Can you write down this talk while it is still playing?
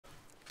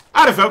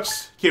Howdy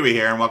folks, Keywii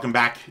here, and welcome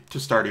back to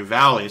Stardew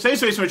Valley.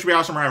 Today's space in which we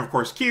awesome. I have, of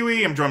course,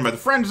 Keywii. I'm joined by the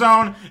friend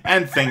zone,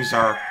 and things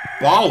are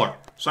baller.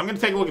 So I'm going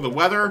to take a look at the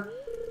weather,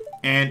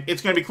 and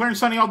it's going to be clear and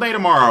sunny all day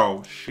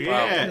tomorrow. Shit.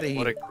 Wow,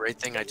 what a great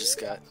thing I just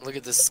got. Look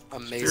at this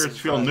amazing Spirits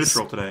feel prize.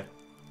 neutral today.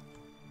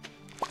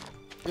 Look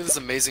at this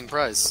amazing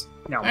prize.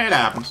 No. It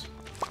happens.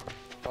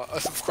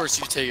 Of course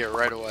you take it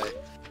right away.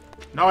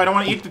 No, I don't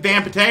want to eat the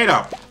damn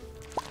potato.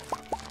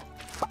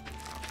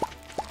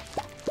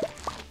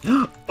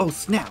 Oh,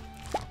 snap.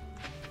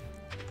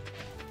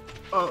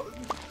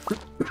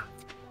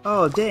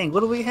 Oh, dang, what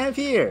do we have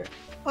here?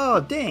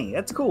 Oh, dang,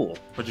 that's cool.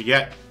 What'd you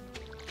get?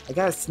 I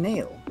got a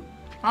snail.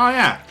 Oh,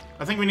 yeah.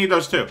 I think we need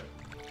those too.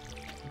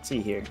 Let's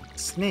see here.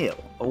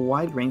 Snail, a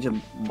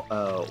wide-ranging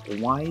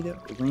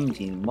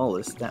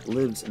mollusk that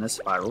lives in a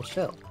spiral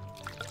shell.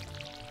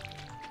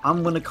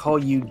 I'm gonna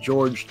call you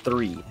George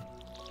 3.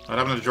 What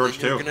happened to George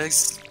 2? You're gonna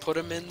put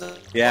him in the...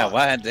 Yeah,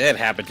 what did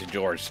happen to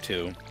George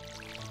 2?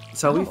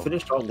 So we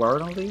finished all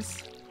all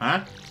these?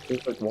 Huh?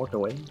 Just like walked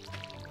away?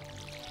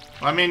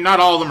 Well, I mean, not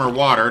all of them are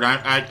watered.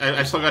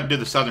 I still got to do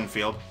the southern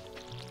field.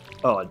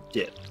 Oh, I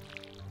did.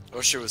 I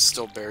wish it was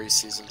still berry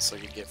season so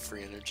I could get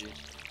free energy.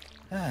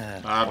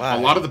 A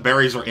lot of the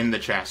berries are in the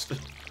chest.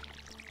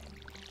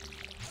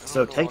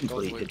 So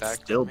technically, it's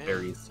still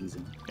berry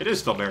season. It is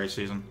still berry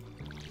season.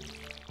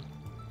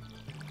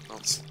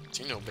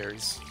 Do you know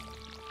berries?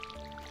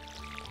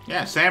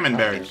 Yeah, salmon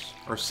berries.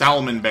 Or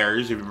salmon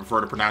berries, if you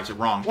prefer to pronounce it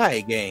wrong.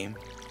 Play game.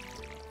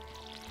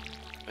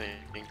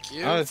 Thank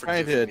you I was for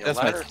trying giving to me a test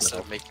ladder myself. instead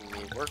of making me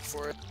work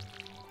for it.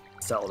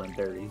 Salmon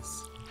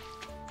berries.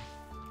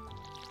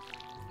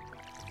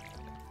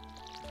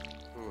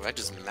 Ooh, I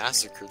just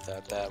massacred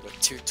that bat with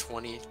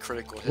 220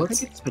 critical hits. Where did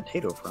I get this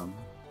potato from?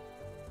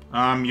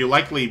 You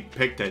likely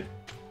picked it.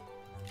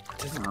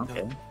 Oh,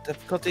 okay.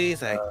 Difficulties,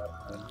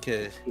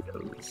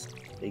 Potatoes.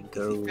 They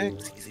go...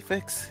 easy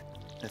fix.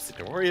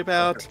 Nothing to worry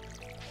about.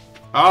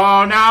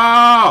 Oh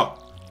no!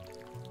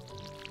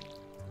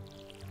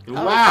 You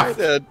laughed.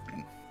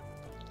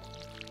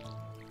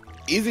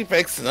 Easy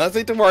fix,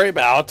 nothing to worry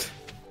about.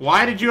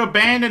 Why did you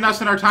abandon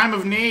us in our time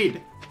of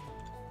need?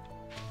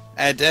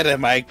 I did it,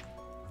 my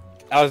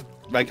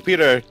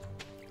computer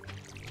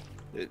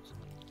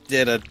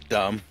did a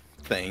dumb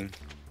thing.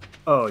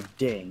 Oh,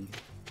 dang.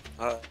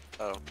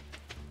 Uh-oh.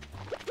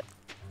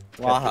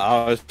 Well,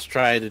 I was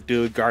trying to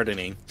do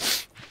gardening.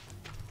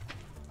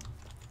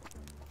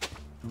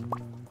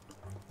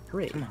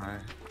 Great. Come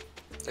on.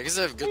 I guess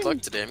I have good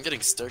luck today. I'm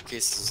getting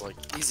staircases like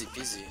easy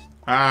peasy.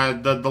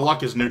 The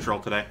luck is neutral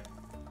today.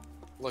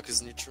 Luck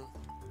is neutral.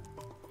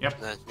 Yep.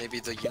 Nah,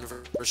 maybe the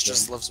universe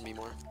just loves me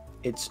more.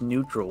 It's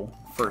neutral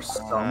for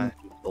some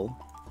people.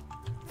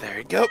 There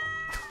you go.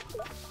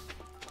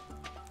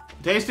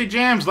 Tasty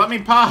jams, let me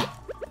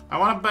pop. I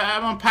want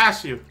to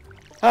pass you.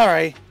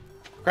 Alright.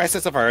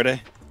 Crisis averted.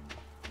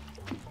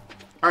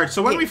 Alright,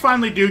 so when we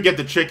finally do get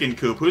the chicken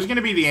coop, who's going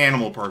to be the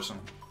animal person?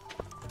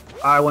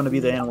 I want to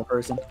be the animal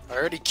person. I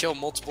already kill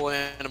multiple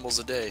animals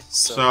a day,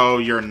 So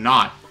you're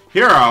not.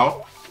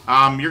 Hero,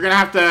 you're going to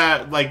have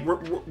to, like,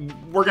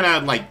 we're going to,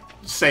 like,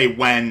 say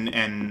when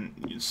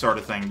and sort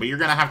of thing, but you're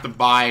going to have to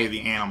buy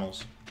the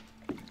animals.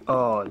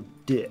 Oh,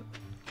 dip.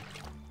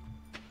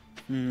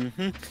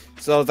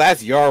 So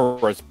that's your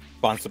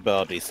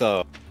responsibility,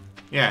 so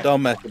Yeah.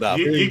 don't mess it up.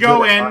 You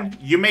go in,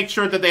 you make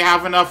sure that they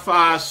have enough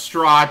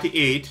straw to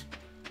eat,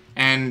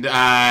 and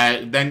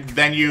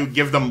then you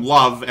give them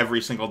love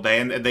every single day,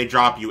 and they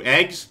drop you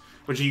eggs,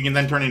 which you can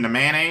then turn into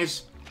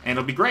mayonnaise, and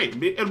it'll be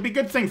great. It'll be a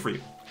good thing for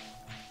you.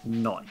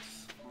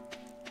 Nice.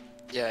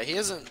 Yeah, he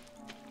hasn't...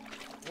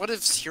 What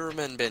has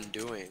Human been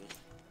doing?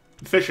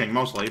 Fishing,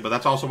 mostly, but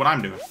that's also what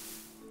I'm doing.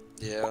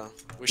 Yeah,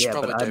 we should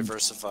probably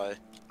diversify.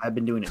 I've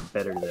been doing it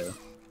better, though.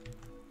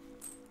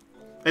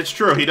 It's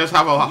true, he does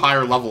have a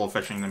higher level of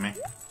fishing than me.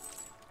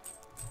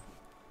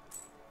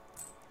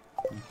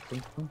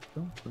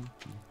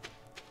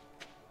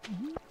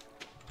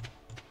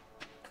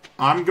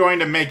 I'm going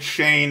to make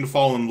Shane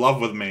fall in love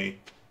with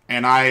me,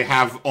 and I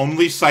have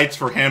only sights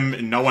for him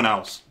and no one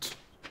else.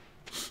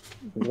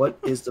 What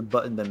is the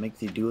button that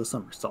makes you do a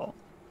somersault?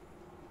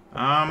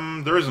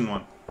 There isn't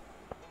one.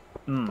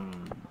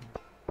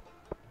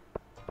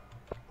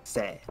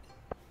 Sad.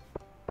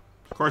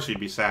 Of course you'd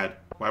be sad.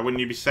 Why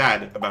wouldn't you be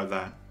sad about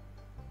that?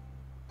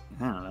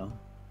 I don't know.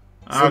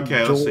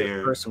 Okay, let's see Some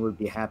here. person would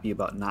be happy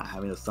about not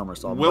having a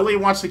somersault. Willie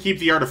wants to keep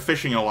the art of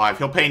fishing alive.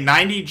 He'll pay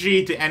 90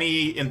 G to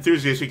any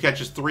enthusiast who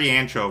catches 3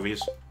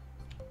 anchovies.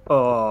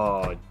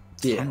 Oh,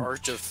 The damn.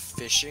 art of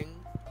fishing?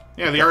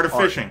 Yeah, the art of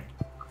fishing.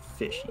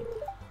 Fishing.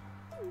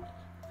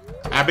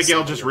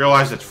 Abigail just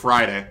realized it's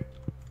Friday.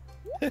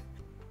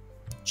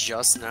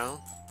 Just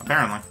now?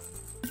 Apparently.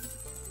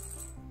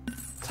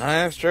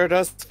 Time sure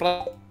does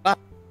fly. I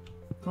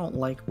don't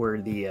like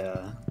where the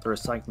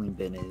recycling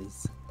bin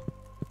is.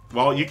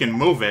 Well, you can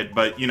move it,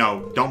 but, you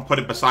know, don't put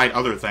it beside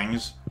other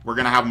things. We're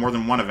gonna have more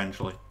than one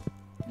eventually.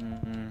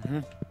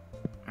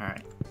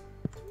 Alright.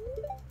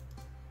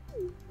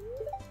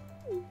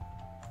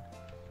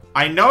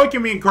 I know it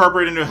can be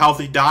incorporated into a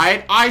healthy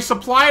diet. I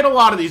supplied a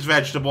lot of these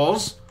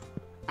vegetables.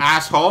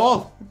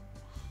 Asshole.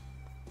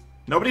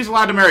 Nobody's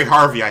allowed to marry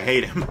Harvey. I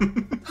hate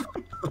him.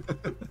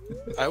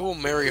 I will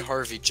marry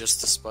Harvey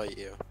just to spite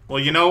you. Well,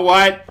 you know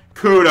what?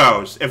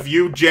 Kudos. If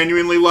you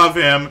genuinely love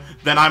him,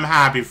 then I'm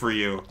happy for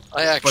you.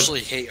 I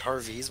actually hate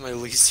Harvey. He's my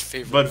least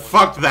favorite But one.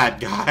 fuck that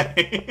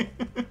guy.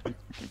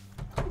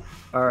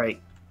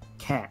 Alright,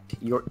 Cat,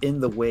 you're in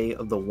the way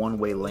of the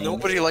one-way lane.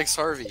 Nobody likes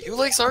Harvey. Who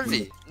likes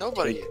Harvey?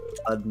 Nobody.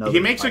 Another He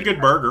makes a fight. good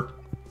burger.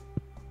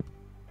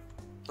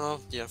 Oh,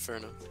 yeah, fair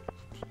enough.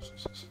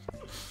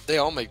 They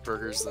all make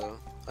burgers, though.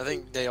 I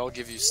think they all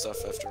give you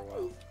stuff after a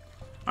while.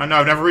 I know,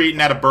 I've never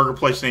eaten at a burger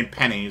place named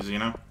Penny's, you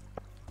know?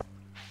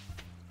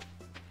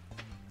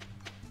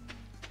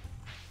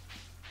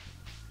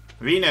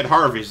 I've eaten at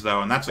Harvey's,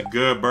 though, and that's a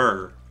good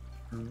burger.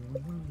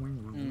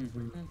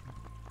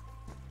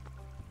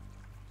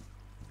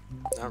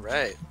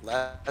 Alright,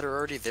 ladder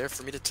already there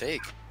for me to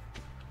take.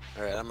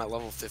 Alright, I'm at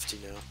level 50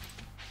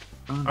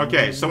 now.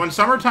 Okay, so when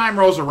summertime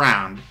rolls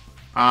around,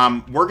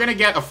 we're gonna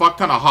get a fuck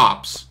ton of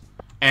hops.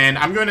 And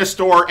I'm going to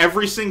store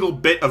every single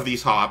bit of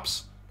these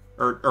hops,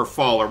 or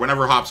fall, or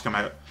whenever hops come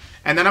out.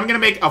 And then I'm going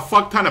to make a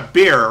fuck ton of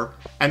beer,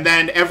 and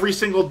then every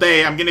single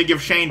day I'm going to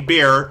give Shane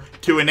beer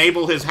to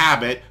enable his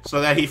habit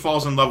so that he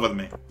falls in love with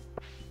me.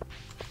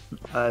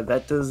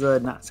 That does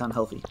not sound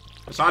healthy.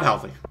 It's not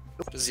healthy.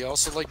 Does he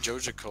also like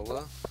Joja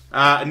Cola?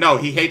 No,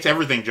 he hates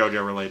everything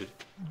JoJo related.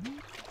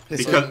 So I can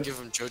Because, give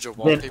him Joja Then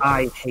wallpaper?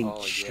 I hate Oh,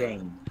 yeah.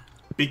 Shane.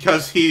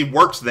 because he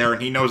works there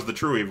and he knows the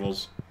true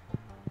evils.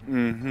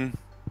 Mm-hmm.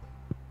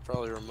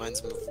 Probably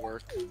reminds me of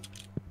work.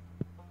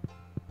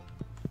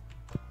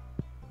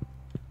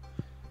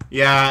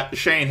 Yeah,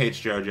 Shane hates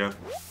JoJo.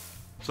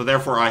 So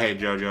therefore I hate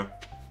JoJo.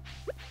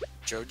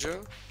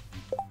 Jojo?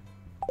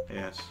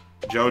 Yes.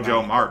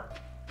 JoJo Mart.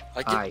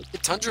 I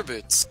get Tundra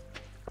Boots.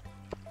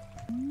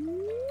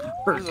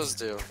 What do those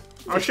do?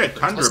 Oh shit,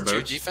 Tundra +2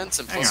 Boots. defense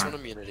and Hang +1 on.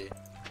 immunity.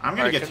 I'm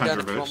gonna Alright, get come down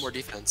Tundra if you want Boots. more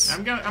defense.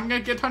 I'm gonna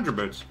get Tundra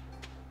Boots.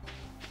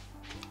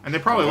 And they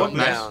probably look Come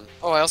nice. down.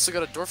 Oh, I also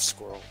got a dwarf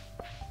squirrel.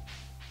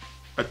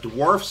 A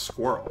dwarf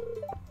squirrel.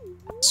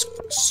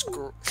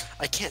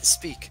 I can't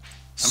speak.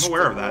 I'm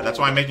aware of that. That's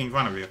why I'm making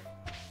fun of you.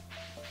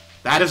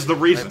 That is the I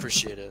reason.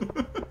 appreciate it.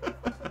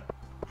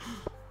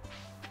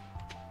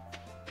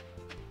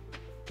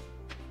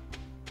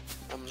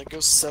 I'm gonna go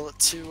sell it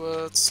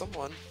to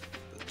someone.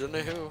 I don't know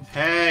who.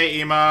 Hey,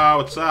 Emo,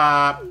 what's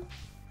up?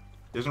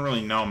 He doesn't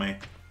really know me.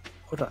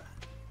 Hold on.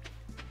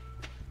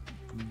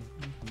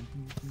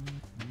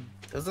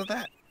 Isn't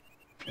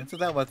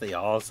that what they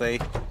all say?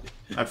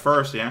 At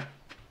first, yeah.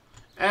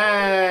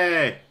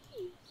 Hey!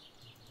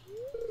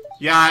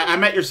 Yeah, I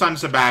met your son,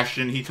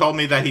 Sebastian. He told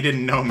me that he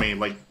didn't know me,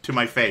 like, to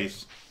my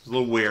face. It's a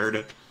little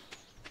weird.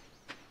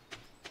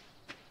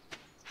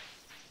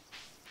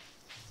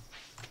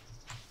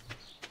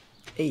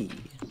 Hey.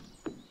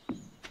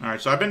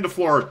 Alright, so I've been to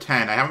floor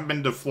 10. I haven't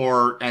been to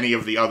floor any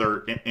of the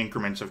other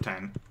increments of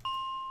 10.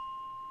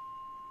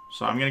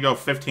 So I'm gonna go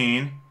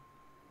 15.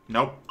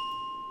 Nope.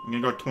 I'm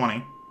gonna go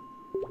 20.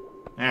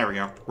 There we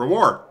go.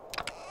 Reward!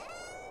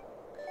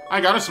 I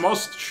got a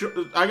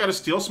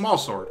steel small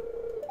sword.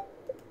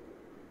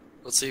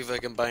 Let's see if I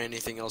can buy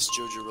anything else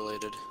JoJo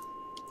related.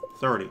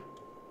 30.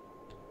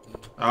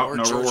 Oh, More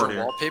no JoJo reward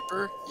here.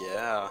 wallpaper?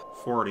 Yeah.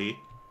 40.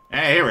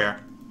 Hey, here we are.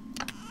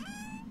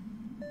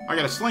 I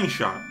got a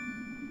slingshot.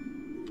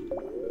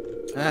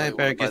 I We'll better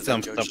buy get the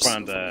some JoJo stuff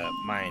on stuff. the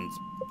mines,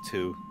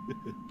 too.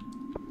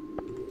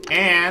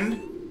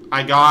 And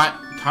I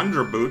got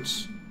Tundra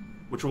Boots,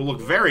 which will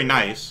look very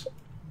nice.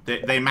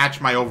 They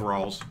match my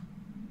overalls.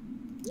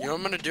 You know what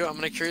I'm gonna do? I'm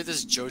gonna carry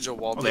this JoJo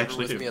wallpaper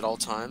actually with do. me at all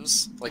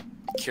times, like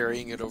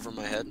carrying it over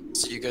my head,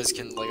 so you guys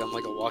can I'm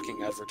like a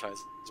walking advertisement.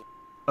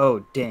 Oh,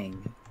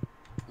 dang.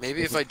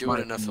 Maybe if I do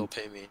it enough, he'll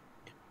pay me.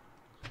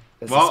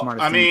 That's the Well,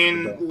 smartest I thing you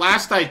mean, could do.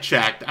 last I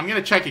checked, I'm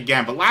gonna check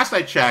again, but last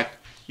I checked,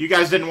 you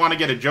guys didn't want to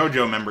get a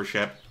JoJo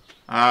membership.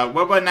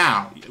 What about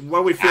now? What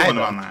are we feeling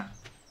on that?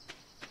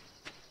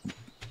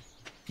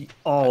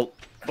 All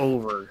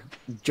over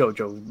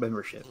JoJo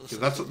membership.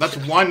 That's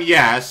one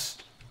yes.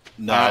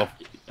 No.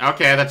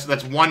 Okay,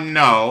 that's one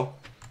no.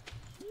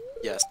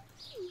 Yes.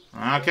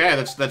 Okay,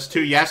 that's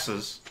two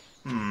yeses.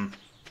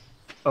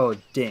 Oh,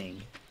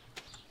 dang.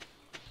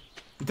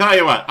 Tell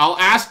you what, I'll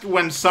ask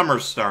when summer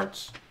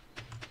starts.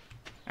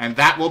 And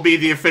that will be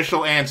the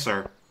official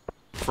answer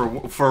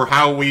for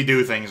how we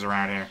do things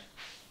around here.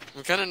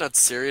 I'm kind of not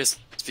serious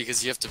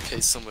because you have to pay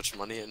so much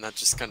money, and that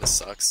just kind of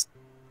sucks.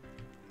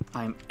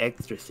 I'm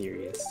extra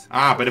serious.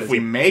 Ah, but if we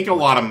make a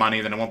lot of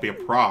money, then it won't be a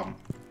problem.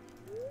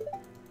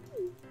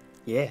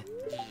 Yeah.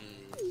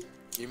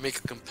 You make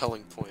a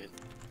compelling point.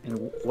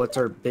 And what's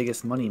our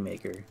biggest money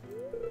maker?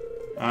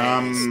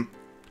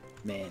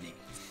 Mayonnaise.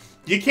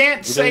 You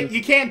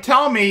can't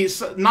tell me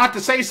not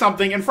to say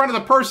something in front of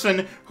the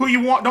person who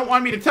you don't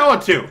want me to tell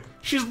it to.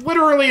 She's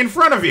literally in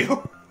front of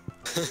you.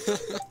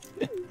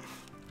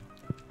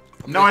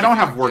 No, I don't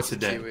have work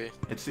today. Kiwi.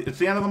 It's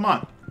the end of the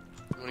month.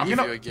 I'm gonna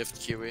give you a gift,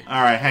 Kiwi.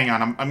 All right, hang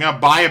on. I'm gonna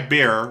buy a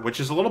beer, which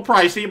is a little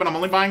pricey, but I'm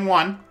only buying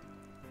one.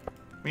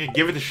 I'm gonna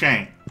give it to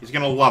Shane. He's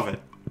gonna love it.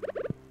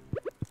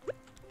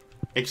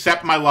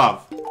 Accept my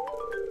love.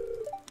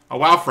 Oh,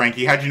 wow,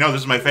 Frankie. How'd you know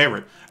this is my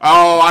favorite?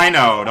 Oh, I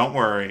know. Don't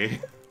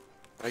worry.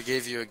 I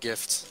gave you a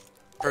gift.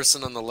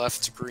 Person on the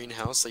left,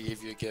 greenhouse, I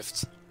gave you a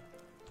gift.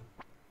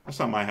 That's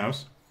not my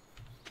house.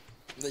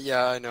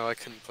 Yeah, I know. I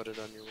couldn't put it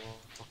on your wall.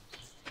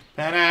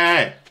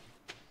 Penny!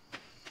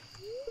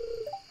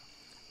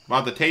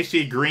 Wow, the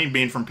tasty green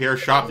bean from Pierre's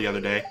shop the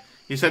other day.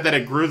 He said that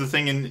it grew the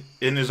thing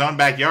in his own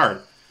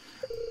backyard.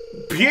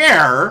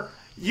 Pierre?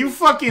 You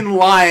fucking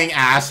lying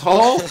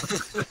asshole!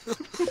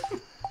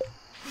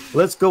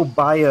 Let's go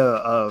buy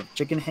a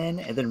chicken hen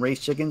and then raise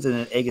chickens and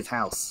then egg its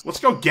house. Let's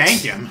go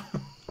gank him.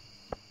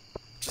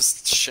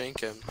 Just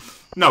shank him.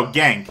 No,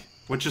 gank.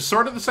 Which is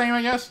sort of the same,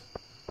 I guess.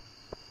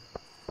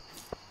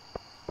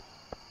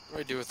 What do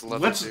I do with leather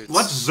Let's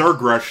boots?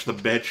 Zerg rush the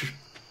bitch.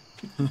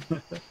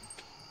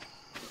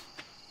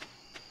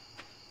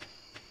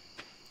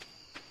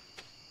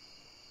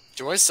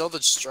 Do I sell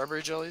the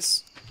strawberry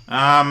jellies?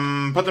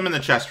 Put them in the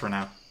chest for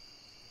now.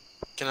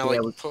 Can I,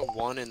 like, put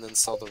one and then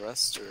sell the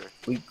rest, or...?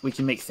 We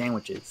can make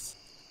sandwiches.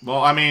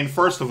 Well, I mean,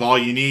 first of all,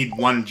 you need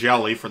one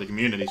jelly for the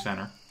community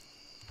center.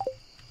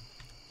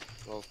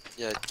 Well,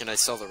 yeah, can I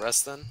sell the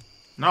rest then?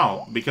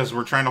 No, because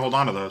we're trying to hold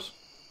on to those.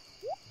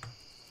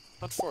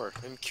 What for?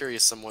 I'm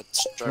curious on what Can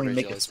we strawberry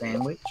make a jellies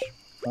sandwich?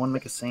 I want to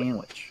make a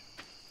sandwich.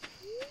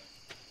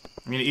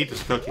 I'm gonna eat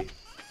this cookie.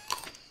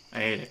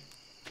 I ate it.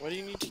 Why do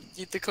you need to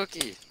eat the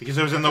cookie? Because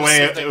it was in the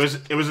way. It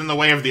was in the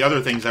way of the other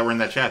things that were in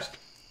that chest.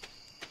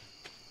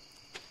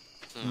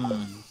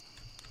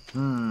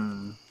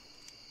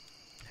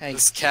 Hey.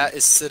 This cat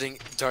is sitting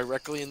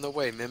directly in the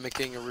way,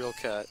 mimicking a real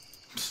cat.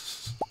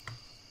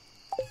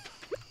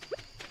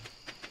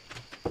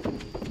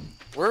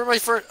 Where are my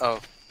first?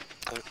 Oh.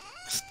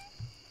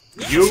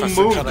 You I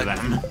moved forgot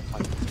them.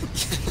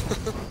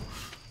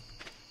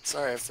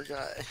 Sorry, I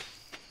forgot.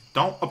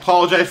 Don't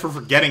apologize for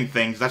forgetting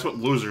things. That's what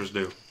losers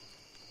do.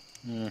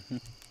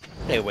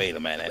 Hey, wait a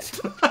minute.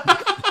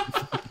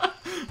 I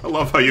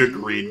love how you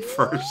agreed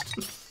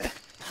first.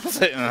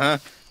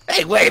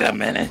 Hey, wait a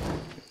minute.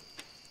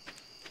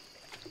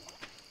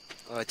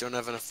 Oh, I don't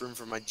have enough room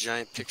for my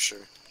giant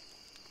picture.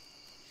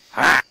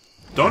 Ha!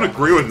 Don't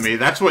agree with me.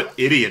 That's what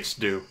idiots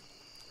do.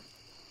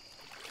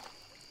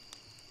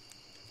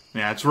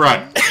 Yeah, that's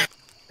right.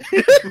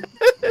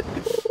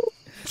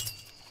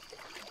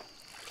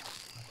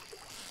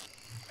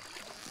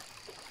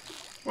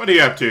 What are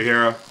you up to,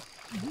 hero?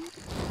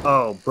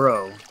 Oh,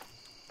 bro.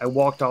 I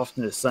walked off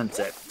into the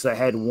sunset because I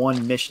had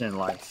one mission in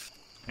life.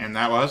 And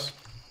that was?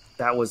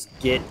 That was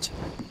get,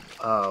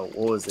 what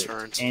was it?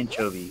 Turnt.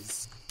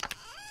 Anchovies.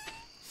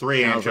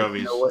 3 And I was like,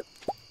 anchovies.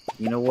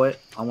 you know what?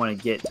 I want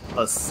to get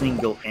a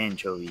single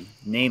anchovy.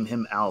 Name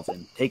him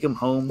Alvin. Take him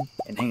home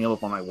and hang him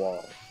up on my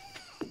wall.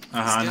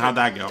 And how'd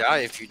that go? Die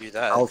if you do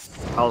that.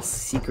 I'll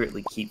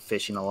secretly keep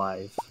fishing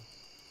alive.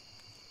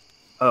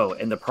 Oh,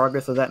 and the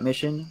progress of that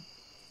mission?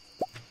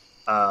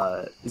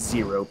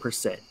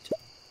 0%.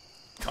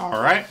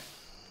 Alright.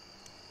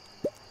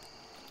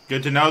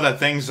 Good to know that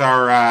things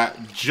are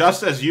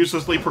just as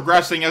uselessly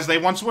progressing as they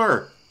once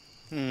were.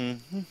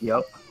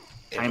 Yep.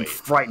 I'm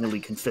frighteningly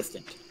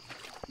consistent.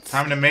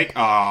 Time to make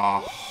a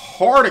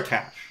hoard of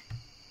cash.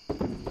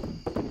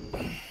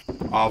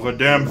 Of a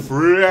damn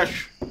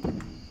fresh.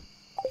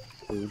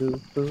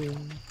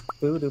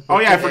 Oh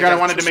yeah, I forgot I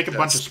wanted to make a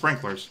bunch of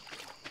sprinklers.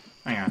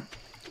 Hang on.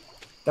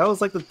 That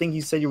was like the thing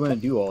you said you were going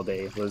to do all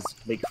day, was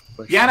make...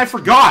 Yeah, and I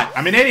forgot.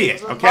 I'm an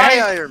idiot, My okay?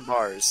 iron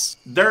bars.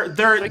 They're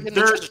Like in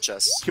the treasure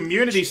chest.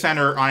 community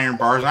center iron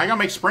bars, and I gotta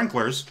make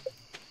sprinklers.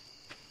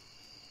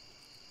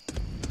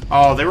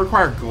 Oh, they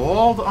require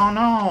gold? Oh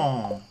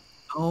no.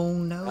 Oh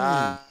no.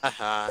 I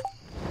thought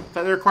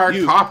they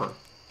required copper.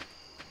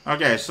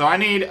 Okay, so I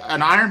need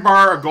an iron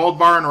bar, a gold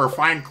bar, and a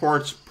refined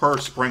quartz per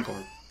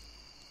sprinkler.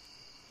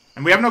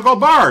 And we have no gold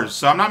bars,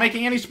 so I'm not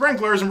making any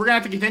sprinklers, and we're gonna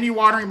have to continue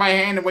watering by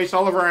hand and waste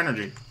all of our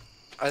energy.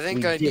 I think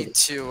We I did need it.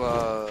 to,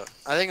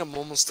 I think I'm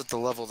almost at the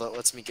level that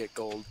lets me get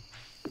gold.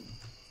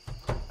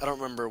 I don't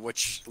remember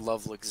which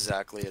level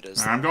exactly it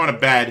is. Alright, I'm going to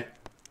bed.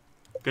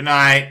 Good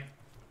night.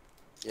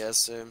 Yeah,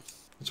 same.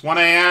 It's 1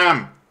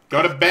 a.m.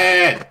 Go to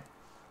bed.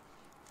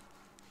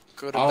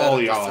 Go to All bed at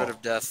the y'all. threat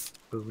of death.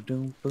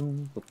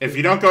 If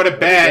you don't go to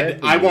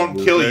bed, I won't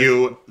kill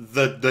you.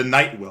 The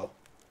night will.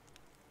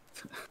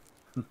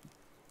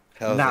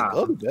 How's Nah. it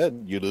go to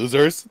bed, you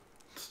losers?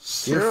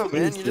 Zero,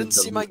 man, face you didn't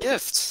is see my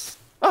gift.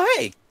 Oh,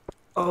 hey.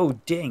 Oh,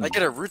 dang. I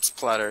get a roots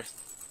platter.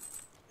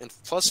 And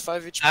plus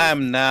 5 HP.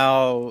 I'm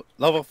now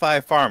level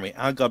 5 farming.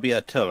 I'm gonna be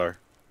a tiller.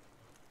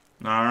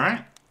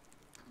 Alright.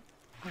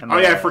 Oh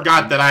yeah, I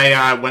forgot that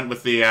I went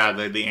with the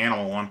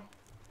animal one.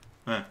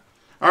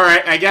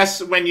 Alright, I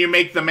guess when you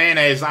make the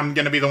mayonnaise, I'm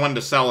gonna be the one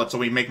to sell it so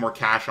we make more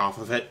cash off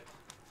of it.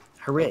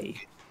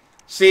 Hooray.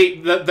 See,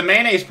 the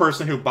mayonnaise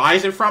person who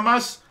buys it from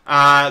us,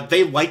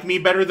 they like me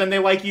better than they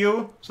like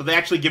you, so they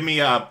actually give me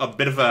a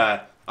bit of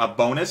a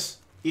bonus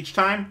each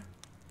time.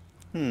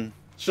 It's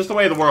just the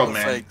way of the world, I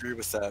man. agree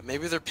with that.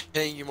 Maybe they're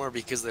paying you more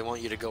because they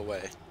want you to go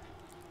away.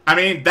 I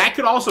mean, that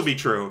could also be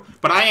true,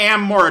 but I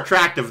am more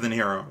attractive than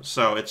Hero,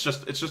 so it's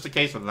just a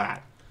case of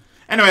that.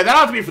 Anyway,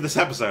 that'll have to be for this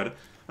episode.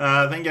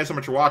 Thank you guys so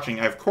much for watching.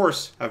 I, of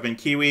course, have been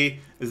Keywii.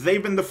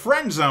 They've been the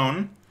Friend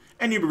Zone.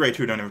 And you'd be great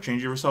too. Don't ever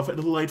change yourself a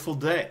delightful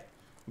day.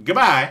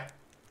 Goodbye.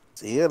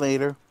 See you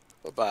later.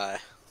 Bye-bye.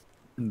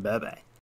 Bye-bye.